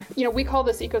we call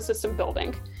this ecosystem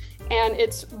building, and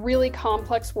it's really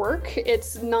complex work.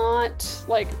 It's not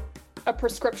like a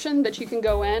prescription that you can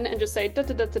go in and just say, da,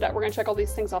 da, da, da, da, we're going to check all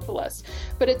these things off the list.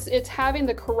 But it's having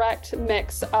the correct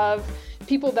mix of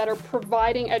people that are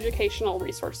providing educational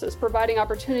resources, providing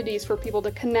opportunities for people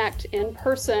to connect in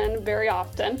person very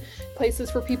often,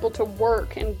 places for people to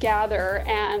work and gather.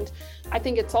 And I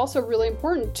think it's also really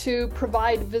important to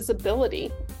provide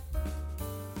visibility.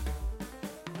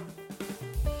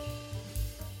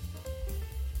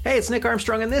 Hey, it's Nick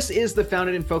Armstrong, and this is the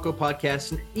Founded in Foco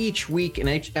podcast. And each week in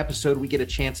each episode, we get a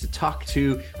chance to talk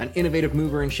to an innovative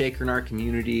mover and shaker in our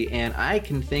community. And I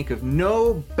can think of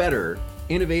no better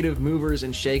innovative movers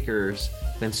and shakers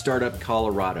than Startup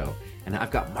Colorado. And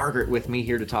I've got Margaret with me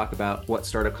here to talk about what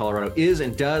Startup Colorado is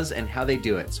and does and how they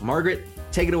do it. So Margaret,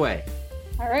 take it away.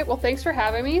 All right. Well, thanks for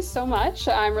having me so much.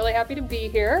 I'm really happy to be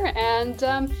here. And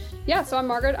so I'm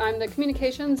Margaret. I'm the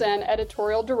communications and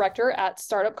editorial director at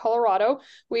Startup Colorado.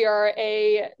 We're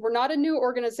not a new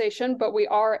organization, but we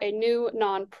are a new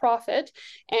nonprofit,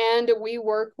 and we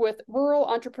work with rural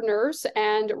entrepreneurs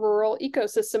and rural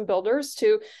ecosystem builders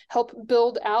to help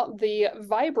build out the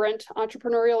vibrant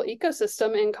entrepreneurial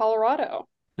ecosystem in Colorado.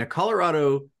 Now,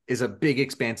 Colorado is a big,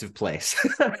 expansive place,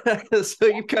 so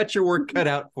you've got your work cut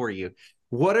out for you.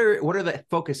 What are the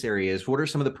focus areas? What are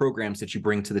some of the programs that you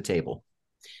bring to the table?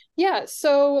 Yeah,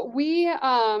 so we,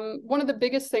 one of the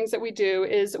biggest things that we do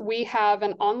is we have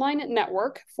an online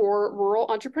network for rural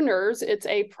entrepreneurs. It's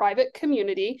a private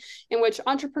community in which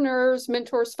entrepreneurs,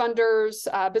 mentors, funders,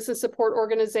 business support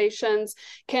organizations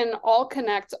can all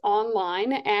connect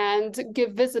online and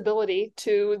give visibility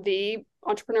to the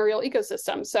entrepreneurial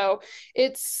ecosystem. So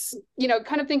it's,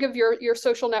 kind of think of your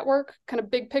social network, kind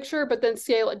of big picture, but then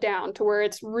scale it down to where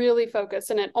it's really focused,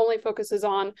 and it only focuses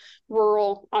on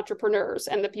rural entrepreneurs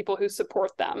and the people who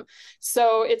support them.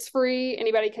 So it's free.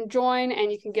 Anybody can join,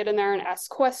 and you can get in there and ask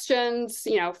questions,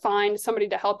 find somebody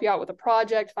to help you out with a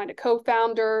project, find a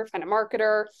co-founder, find a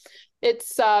marketer.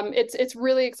 It's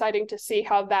really exciting to see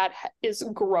how that is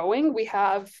growing. We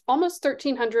have almost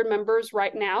 1,300 members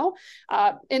right now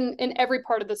in every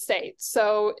part of the state.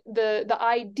 So the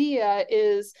idea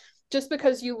is, just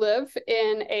because you live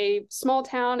in a small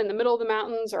town in the middle of the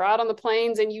mountains or out on the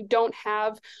plains and you don't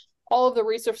have all of the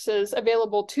resources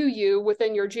available to you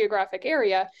within your geographic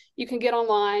area, you can get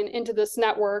online into this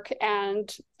network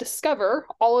and discover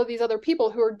all of these other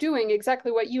people who are doing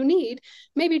exactly what you need,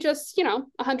 maybe just,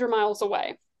 100 miles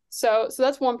away. So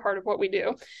that's one part of what we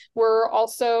do. We're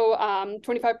also,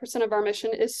 25% of our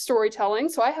mission is storytelling.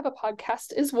 So I have a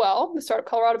podcast as well, the Startup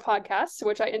Colorado podcast,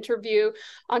 which I interview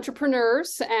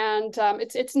entrepreneurs, and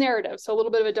it's narrative, so a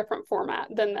little bit of a different format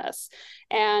than this.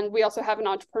 And we also have an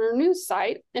entrepreneur news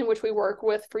site in which we work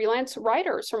with freelance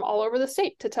writers from all over the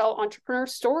state to tell entrepreneur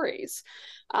stories.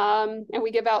 And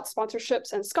we give out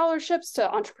sponsorships and scholarships to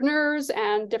entrepreneurs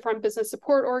and different business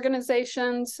support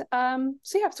organizations.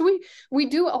 So we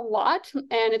do a lot,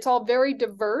 and it's all very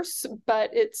diverse,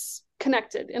 but it's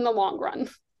connected in the long run.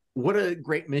 What a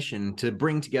great mission to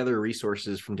bring together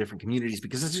resources from different communities,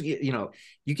 because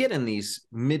you get in these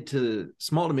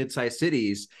small to mid-sized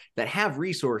cities that have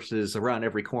resources around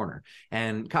every corner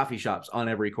and coffee shops on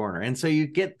every corner. And so you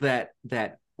get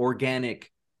that organic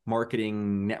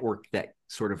marketing network that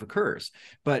sort of occurs.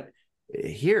 But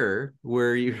here,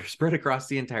 where you're spread across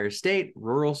the entire state,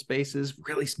 rural spaces,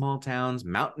 really small towns,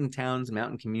 mountain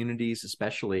communities,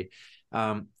 especially,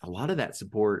 a lot of that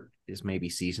support is maybe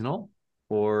seasonal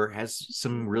or has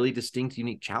some really distinct,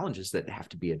 unique challenges that have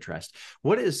to be addressed.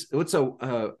 What's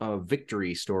a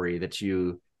victory story that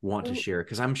you want to share?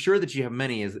 Because I'm sure that you have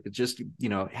many, as just,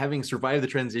 having survived the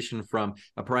transition from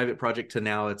a private project to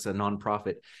now it's a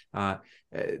nonprofit.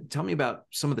 Tell me about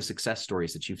some of the success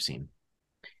stories that you've seen.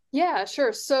 Yeah,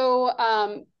 sure.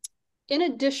 So in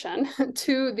addition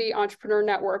to the Entrepreneur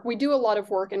Network, we do a lot of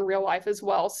work in real life as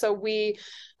well. So we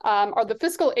are the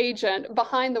fiscal agent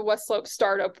behind the West Slope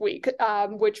Startup Week,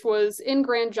 which was in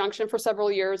Grand Junction for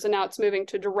several years, and now it's moving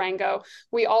to Durango.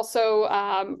 We also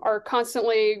are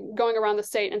constantly going around the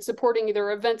state and supporting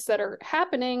either events that are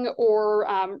happening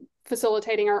or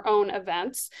facilitating our own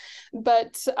events.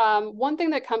 But one thing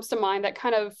that comes to mind that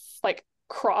kind of like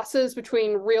crosses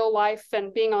between real life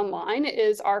and being online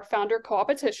is our founder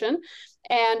co-opetition.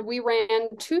 And we ran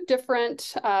 2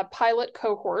 different pilot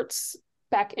cohorts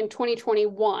back in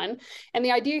 2021. And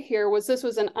the idea here was this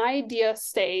was an idea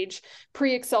stage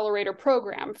pre-accelerator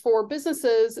program for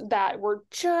businesses that were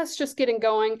just getting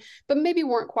going, but maybe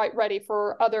weren't quite ready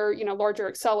for other, larger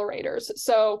accelerators.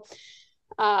 So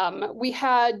we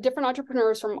had different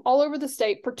entrepreneurs from all over the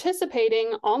state participating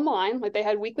online, like they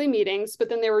had weekly meetings, but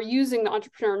then they were using the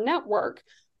Entrepreneur Network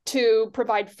to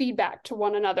provide feedback to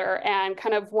one another and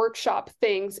kind of workshop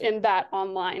things in that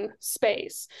online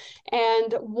space.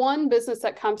 And one business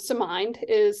that comes to mind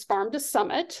is Farm to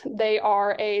Summit. They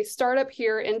are a startup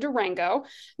here in Durango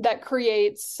that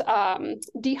creates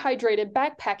dehydrated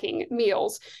backpacking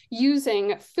meals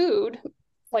using food,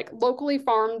 like locally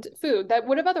farmed food that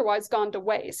would have otherwise gone to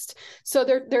waste. So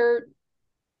they're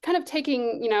kind of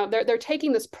taking, they're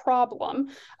taking this problem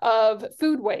of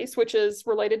food waste, which is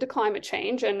related to climate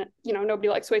change, and nobody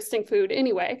likes wasting food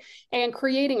anyway, and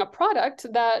creating a product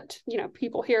that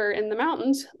people here in the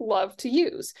mountains love to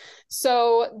use.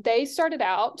 So they started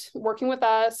out working with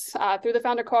us through the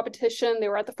founder competition. They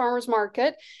were at the farmers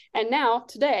market, and now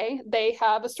today they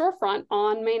have a storefront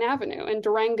on Main Avenue in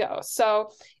Durango. So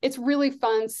it's really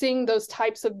fun seeing those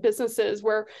types of businesses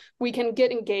where we can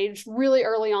get engaged really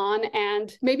early on,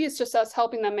 and maybe it's just us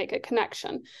helping them make a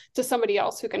connection to somebody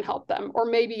else who can help them, or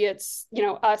maybe it's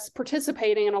us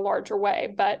participating in a larger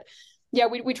way. But yeah,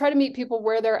 we try to meet people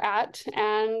where they're at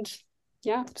and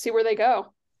see where they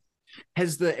go.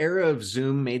 Has the era of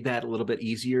Zoom made that a little bit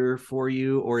easier for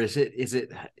you, or is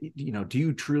it do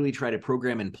you truly try to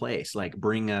program in place, like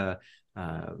bring an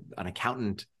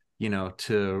accountant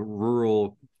to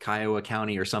rural Kiowa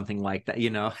County or something like that,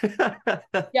 Yeah,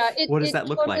 what does that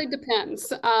look totally like?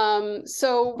 depends.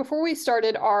 So before we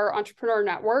started our entrepreneur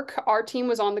network, our team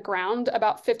was on the ground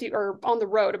about 50, or on the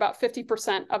road about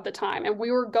 50% of the time. And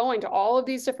we were going to all of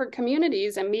these different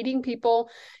communities and meeting people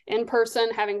in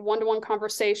person, having one-to-one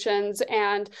conversations.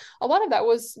 And a lot of that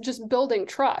was just building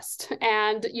trust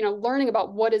and, learning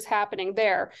about what is happening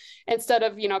there, instead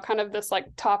of, kind of this like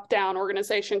top-down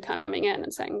organization coming in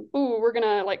and saying, ooh, we're going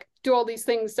to like do all these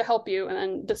things to help you and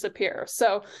then disappear.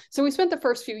 So we spent the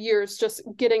first few years just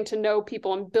getting to know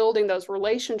people and building those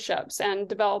relationships and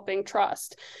developing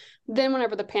trust. Then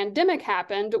whenever the pandemic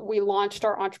happened, we launched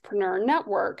our entrepreneur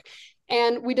network.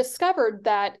 And we discovered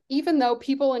that even though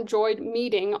people enjoyed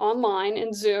meeting online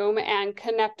in Zoom and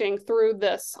connecting through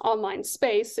this online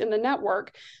space in the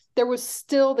network, there was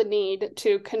still the need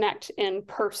to connect in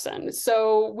person.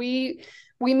 So we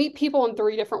meet people in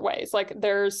 3 different ways. Like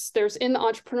there's in the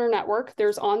entrepreneur network,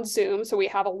 there's on Zoom. So we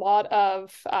have a lot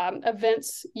of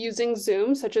events using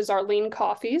Zoom, such as our Lean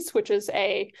Coffees, which is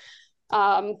a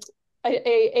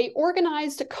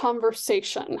organized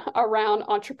conversation around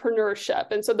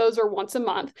entrepreneurship. And so those are once a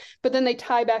month, but then they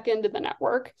tie back into the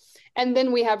network. And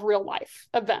then we have real life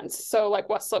events. So like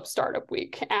West Slope Startup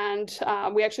Week. And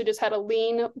we actually just had a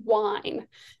lean wine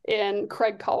in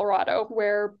Craig, Colorado,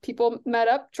 where people met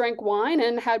up, drank wine,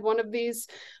 and had one of these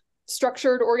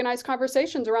structured, organized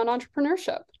conversations around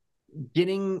entrepreneurship.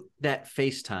 Getting that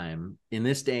FaceTime in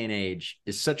this day and age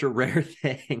is such a rare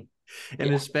thing.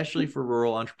 And especially for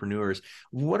rural entrepreneurs,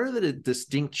 what are the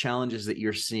distinct challenges that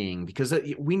you're seeing? Because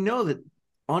we know that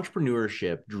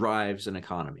entrepreneurship drives an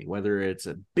economy, whether it's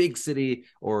a big city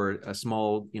or a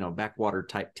small, backwater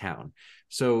type town.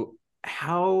 So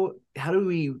how do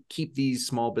we keep these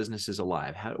small businesses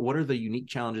alive? What are the unique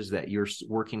challenges that you're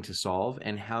working to solve,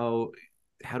 and how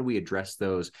do we address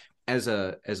those as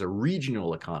a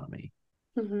regional economy?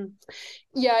 Mm-hmm.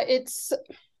 Yeah, it's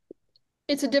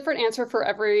a different answer for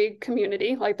every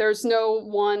community. Like there's no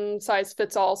one size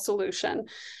fits all solution,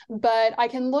 but I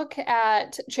can look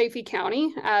at Chaffee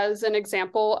County as an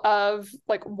example of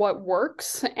like what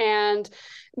works. And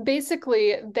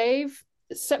basically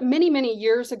many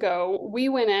years ago, we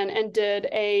went in and did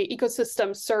a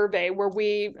ecosystem survey where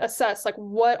we assessed like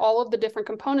what all of the different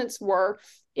components were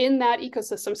in that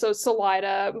ecosystem. So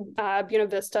Salida, Buena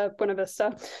Vista,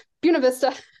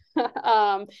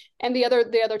 and the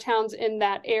other towns in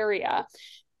that area.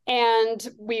 And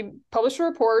we published a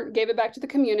report, gave it back to the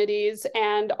communities,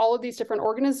 and all of these different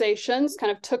organizations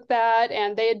kind of took that,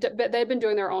 and they had been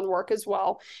doing their own work as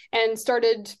well, and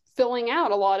started filling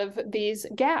out a lot of these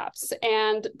gaps.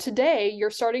 And today you're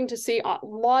starting to see a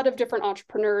lot of different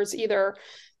entrepreneurs either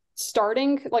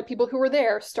starting, like people who were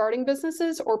there starting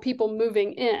businesses, or people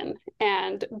moving in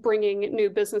and bringing new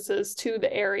businesses to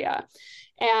the area.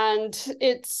 And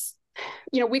it's,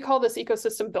 we call this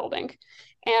ecosystem building,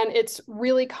 and it's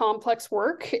really complex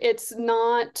work. It's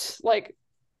not like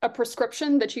a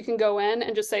prescription that you can go in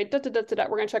and just say, we're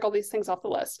going to check all these things off the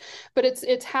list. But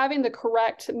it's having the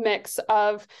correct mix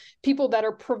of people that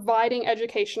are providing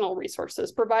educational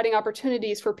resources, providing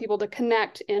opportunities for people to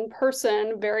connect in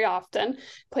person very often,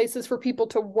 places for people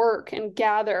to work and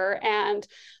gather. And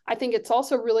I think it's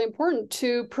also really important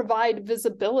to provide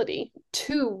visibility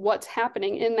to what's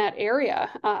happening in that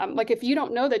area. Like if you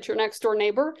don't know that your next door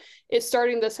neighbor is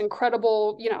starting this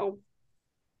incredible,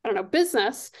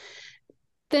 business,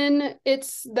 then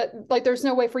it's that like there's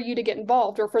no way for you to get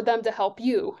involved or for them to help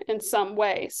you in some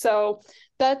way. So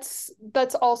that's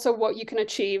also what you can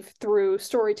achieve through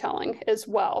storytelling as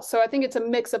well. So I think it's a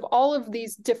mix of all of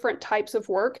these different types of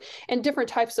work and different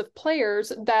types of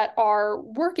players that are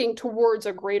working towards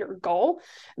a greater goal,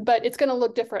 but it's going to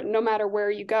look different no matter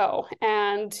where you go.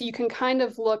 And you can kind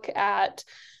of look at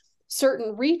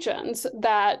certain regions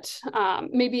that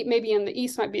maybe in the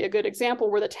East might be a good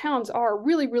example, where the towns are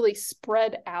really, really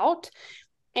spread out.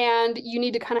 And you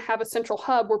need to kind of have a central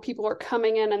hub where people are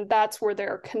coming in, and that's where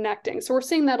they're connecting. So we're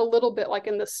seeing that a little bit like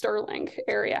in the Sterling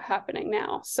area happening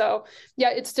now. So yeah,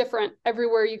 it's different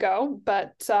everywhere you go.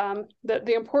 But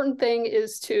the important thing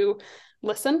is to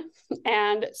listen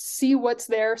and see what's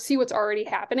there, see what's already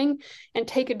happening, and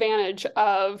take advantage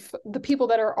of the people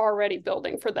that are already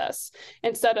building for this,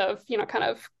 instead of, kind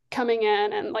of coming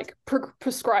in and like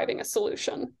prescribing a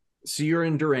solution. So you're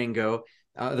in Durango.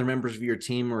 Other members of your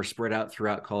team are spread out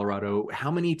throughout Colorado. How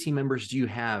many team members do you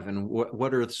have, and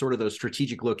what are sort of those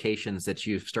strategic locations that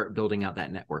you start building out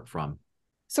that network from?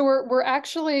 So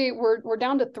we're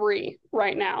down to 3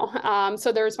 right now.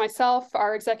 So there's myself,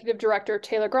 our executive director,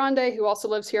 Taylor Grande, who also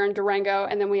lives here in Durango.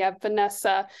 And then we have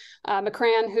Vanessa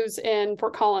McCran, who's in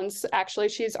Fort Collins. Actually,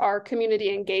 she's our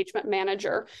community engagement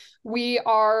manager. We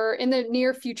are in the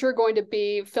near future going to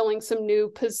be filling some new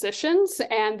positions.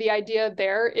 And the idea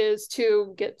there is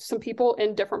to get some people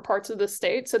in different parts of the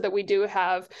state so that we do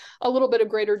have a little bit of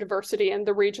greater diversity in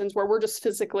the regions where we're just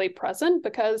physically present,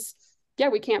 because yeah,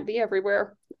 we can't be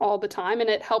everywhere all the time. And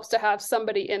it helps to have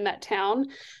somebody in that town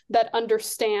that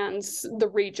understands the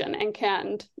region and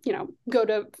can, go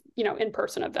to,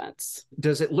 in-person events.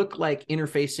 Does it look like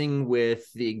interfacing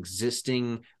with the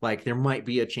existing, like there might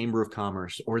be a chamber of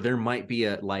commerce, or there might be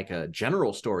a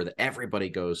general store that everybody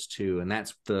goes to, and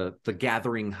that's the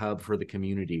gathering hub for the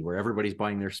community where everybody's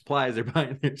buying their supplies, they're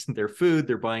buying their food,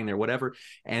 they're buying their whatever.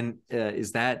 And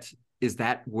is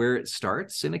that where it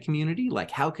starts in a community?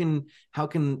 Like how can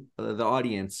the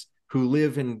audience who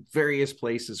live in various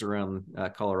places around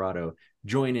Colorado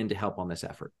join in to help on this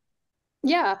effort?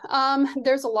 Yeah,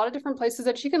 there's a lot of different places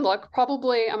that you can look.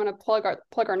 Probably, I'm going to plug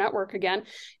our network again.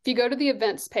 If you go to the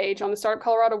events page on the Startup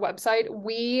Colorado website,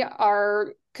 we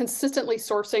are consistently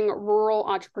sourcing rural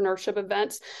entrepreneurship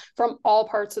events from all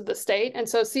parts of the state. And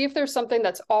so see if there's something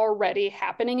that's already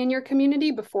happening in your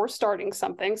community before starting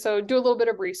something. So do a little bit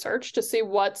of research to see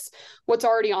what's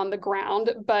already on the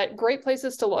ground. But great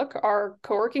places to look are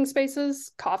co-working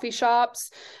spaces, coffee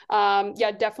shops.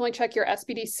 Definitely check your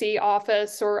SBDC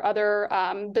office or other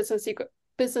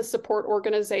business support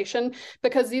organization,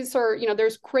 because these are,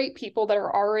 there's great people that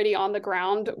are already on the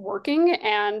ground working,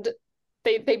 and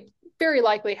they very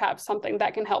likely have something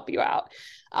that can help you out.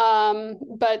 I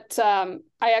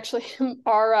actually,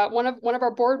 one of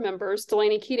our board members,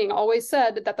 Delaney Keating, always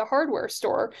said that the hardware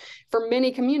store for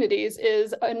many communities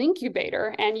is an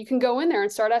incubator, and you can go in there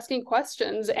and start asking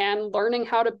questions and learning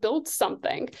how to build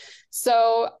something.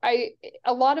 So a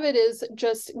lot of it is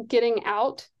just getting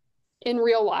out in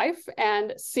real life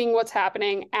and seeing what's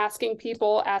happening, asking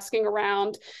people, asking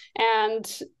around.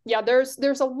 And yeah, there's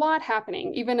a lot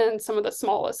happening, even in some of the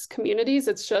smallest communities.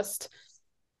 It's just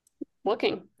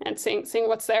looking and seeing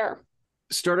what's there.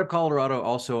 Startup Colorado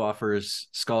also offers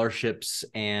scholarships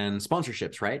and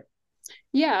sponsorships, right?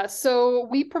 Yeah, so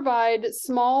we provide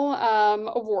small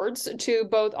awards to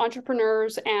both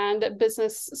entrepreneurs and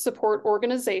business support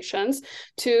organizations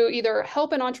to either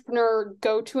help an entrepreneur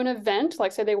go to an event,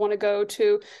 like say they want to go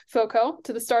to FOCO,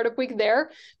 to the Startup Week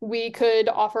there. We could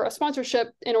offer a sponsorship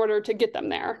in order to get them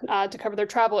there, to cover their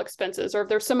travel expenses, or if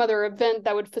there's some other event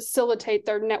that would facilitate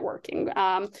their networking.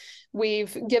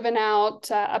 We've given out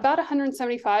about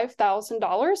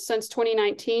 $175,000 since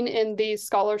 2019 in these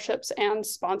scholarships and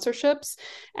sponsorships.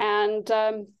 And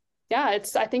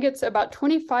I think it's about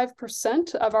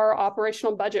 25% of our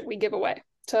operational budget we give away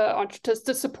to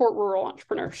support rural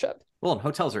entrepreneurship. Well, and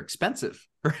hotels are expensive,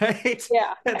 right?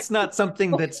 Yeah. It's not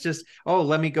something that's just,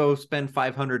 let me go spend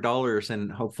 $500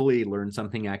 and hopefully learn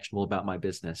something actionable about my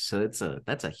business. So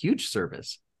that's a huge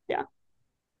service. Yeah.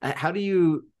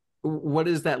 What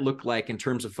does that look like in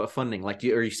terms of funding? Like,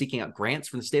 are you seeking out grants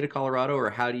from the state of Colorado, or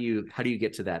how do you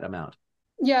get to that amount?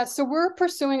 Yeah, so we're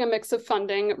pursuing a mix of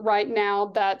funding right now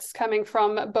that's coming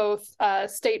from both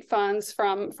state funds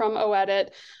from OEDIT,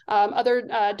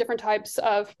 other different types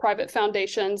of private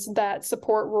foundations that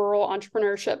support rural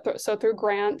entrepreneurship, so through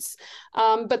grants,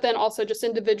 but then also just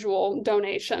individual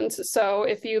donations. So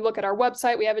if you look at our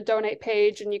website, we have a donate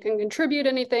page, and you can contribute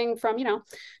anything from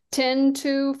 $10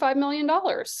 to $5 million,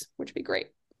 which would be great.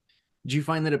 Do you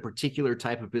find that a particular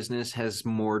type of business has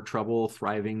more trouble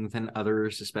thriving than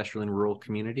others, especially in rural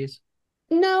communities?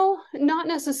 No, not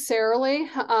necessarily.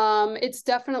 It's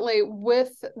definitely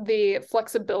with the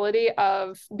flexibility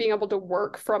of being able to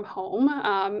work from home,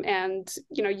 and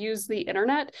use the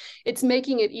internet. It's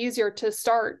making it easier to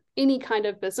start any kind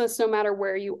of business, no matter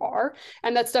where you are.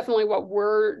 And that's definitely what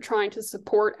we're trying to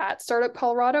support at Startup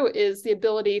Colorado, is the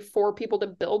ability for people to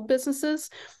build businesses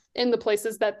in the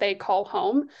places that they call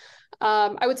home.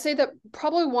 I would say that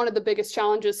probably one of the biggest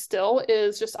challenges still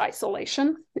is just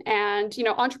isolation. And,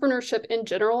 entrepreneurship in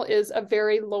general is a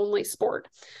very lonely sport.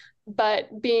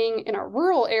 But being in a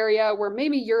rural area where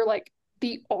maybe you're like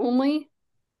the only,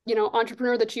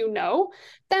 entrepreneur that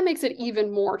that makes it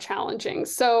even more challenging.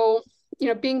 So,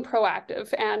 being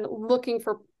proactive and looking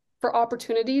for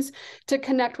opportunities to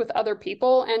connect with other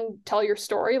people and tell your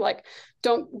story. Like,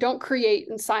 don't create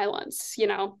in silence.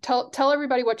 Tell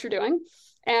everybody what you're doing,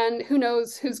 and who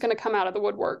knows who's going to come out of the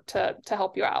woodwork to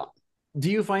help you out. Do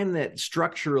you find that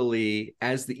structurally,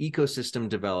 as the ecosystem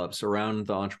develops around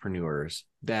the entrepreneurs,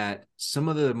 that some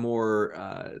of the more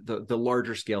the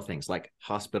larger scale things like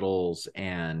hospitals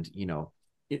and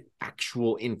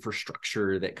actual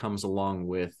infrastructure that comes along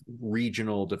with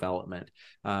regional development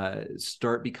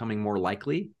start becoming more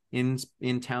likely in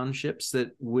townships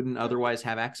that wouldn't otherwise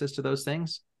have access to those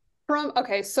things?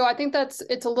 Okay, so I think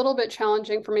it's a little bit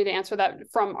challenging for me to answer that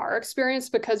from our experience,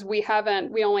 because we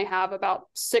only have about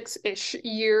 6-ish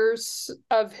years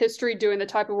of history doing the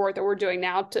type of work that we're doing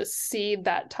now to see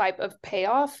that type of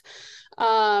payoff.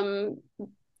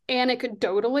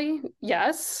 Anecdotally,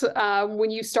 yes. When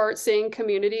you start seeing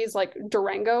communities like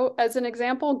Durango, as an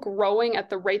example, growing at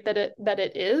the rate that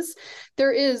it is,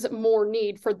 there is more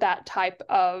need for that type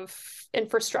of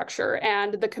infrastructure.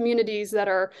 And the communities that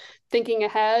are thinking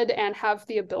ahead and have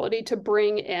the ability to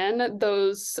bring in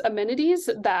those amenities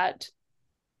that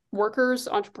workers,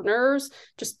 entrepreneurs,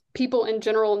 just people in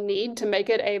general need to make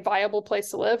it a viable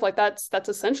place to live, like that's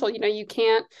essential. You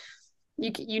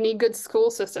need good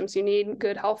school systems, you need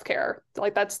good healthcare.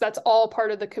 Like that's all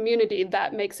part of the community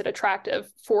that makes it attractive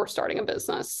for starting a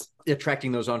business.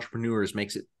 Attracting those entrepreneurs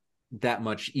makes it that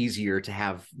much easier to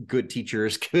have good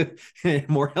teachers,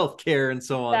 more healthcare, and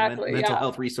so on, Exactly, mental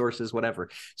health resources, whatever.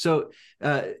 So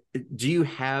do you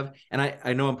have, and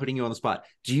I know I'm putting you on the spot,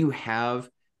 do you have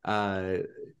a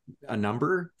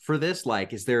number for this?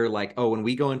 Like, is there like, oh, when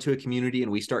we go into a community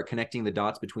and we start connecting the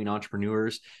dots between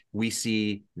entrepreneurs, we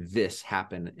see this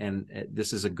happen, and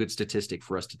this is a good statistic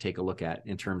for us to take a look at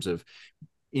in terms of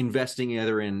investing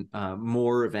either in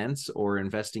more events or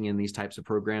investing in these types of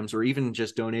programs, or even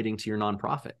just donating to your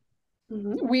nonprofit?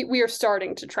 We are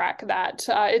starting to track that.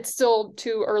 It's still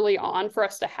too early on for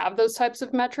us to have those types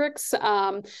of metrics,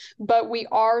 but we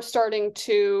are starting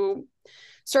to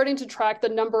track the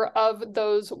number of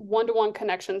those one-to-one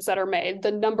connections that are made,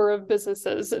 the number of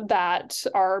businesses that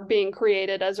are being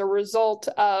created as a result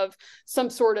of some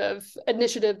sort of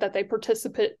initiative that they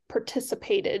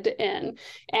participated in.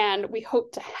 And we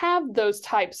hope to have those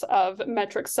types of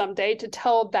metrics someday to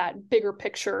tell that bigger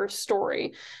picture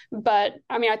story. But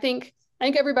I mean, I think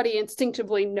everybody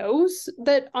instinctively knows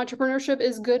that entrepreneurship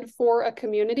is good for a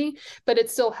community, but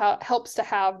it still helps to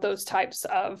have those types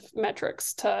of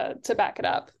metrics to back it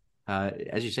up.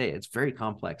 As you say, it's very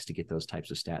complex to get those types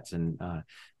of stats, and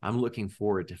I'm looking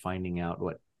forward to finding out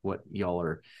what y'all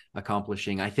are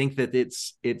accomplishing. I think that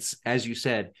it's as you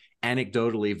said,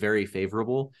 anecdotally very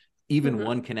favorable. Even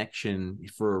one connection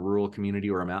for a rural community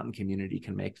or a mountain community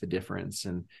can make the difference.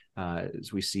 And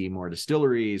as we see more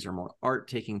distilleries or more art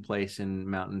taking place in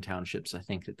mountain townships, I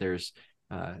think that there's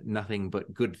nothing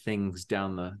but good things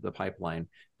down the pipeline.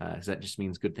 That just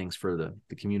means good things for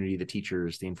the community, the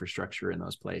teachers, the infrastructure in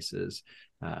those places.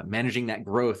 Managing that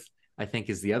growth, I think,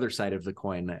 is the other side of the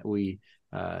coin that we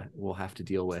will have to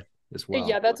deal with as well.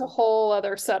 Yeah, that's a whole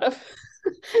other set of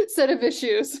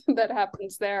issues that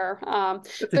happens there.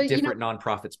 It's a different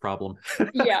nonprofits problem.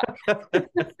 Yeah.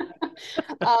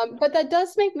 But that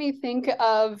does make me think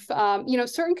of,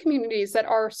 certain communities that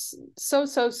are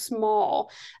so small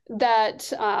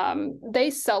that they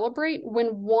celebrate when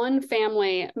one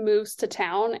family moves to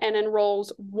town and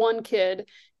enrolls one kid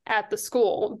at the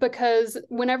school, because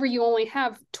whenever you only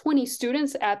have 20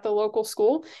 students at the local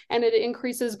school and it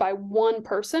increases by one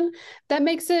person, that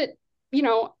makes it,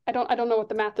 I don't know what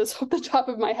the math is off the top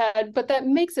of my head, but that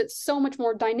makes it so much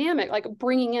more dynamic, like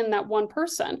bringing in that one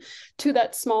person to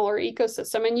that smaller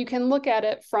ecosystem. And you can look at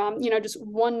it from, just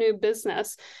one new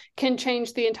business can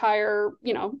change the entire,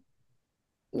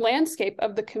 landscape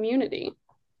of the community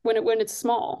when it's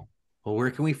small. Well,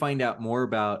 where can we find out more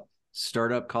about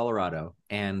Startup Colorado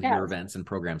and your events and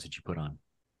programs that you put on?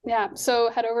 Yeah,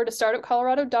 so head over to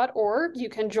startupcolorado.org. You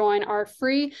can join our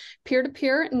free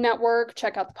peer-to-peer network,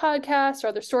 check out the podcast,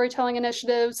 our other storytelling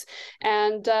initiatives,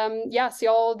 and see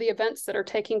all the events that are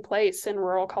taking place in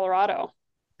rural Colorado.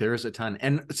 There's a ton.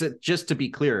 And so just to be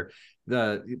clear,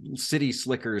 the city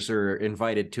slickers are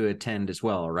invited to attend as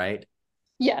well, right?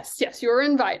 Yes, you're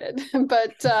invited.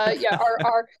 But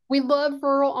we love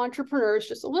rural entrepreneurs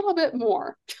just a little bit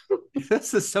more.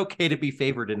 It's okay to be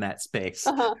favored in that space.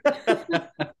 Uh-huh.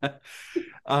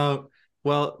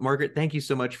 Well, Margaret, thank you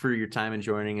so much for your time and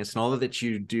joining us and all that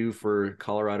you do for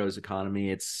Colorado's economy.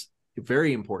 It's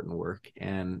very important work,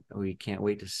 and we can't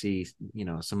wait to see,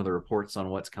 some of the reports on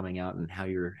what's coming out and how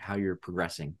you're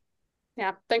progressing.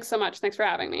 Yeah, thanks so much. Thanks for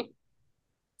having me.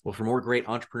 Well, for more great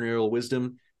entrepreneurial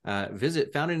wisdom,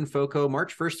 visit Founded in FOCO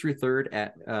March 1st through 3rd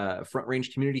at Front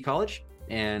Range Community College.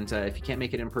 And if you can't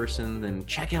make it in person, then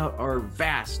check out our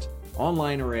vast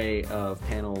online array of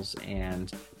panels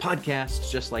and podcasts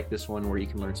just like this one, where you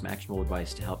can learn some actionable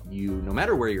advice to help you no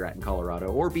matter where you're at in Colorado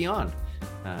or beyond.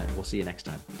 We'll see you next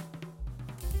time.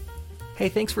 Hey,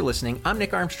 thanks for listening. I'm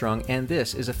Nick Armstrong, and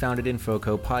this is a Founded in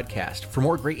FOCO podcast. For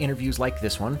more great interviews like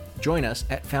this one, join us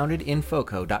at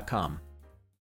foundedinfoco.com.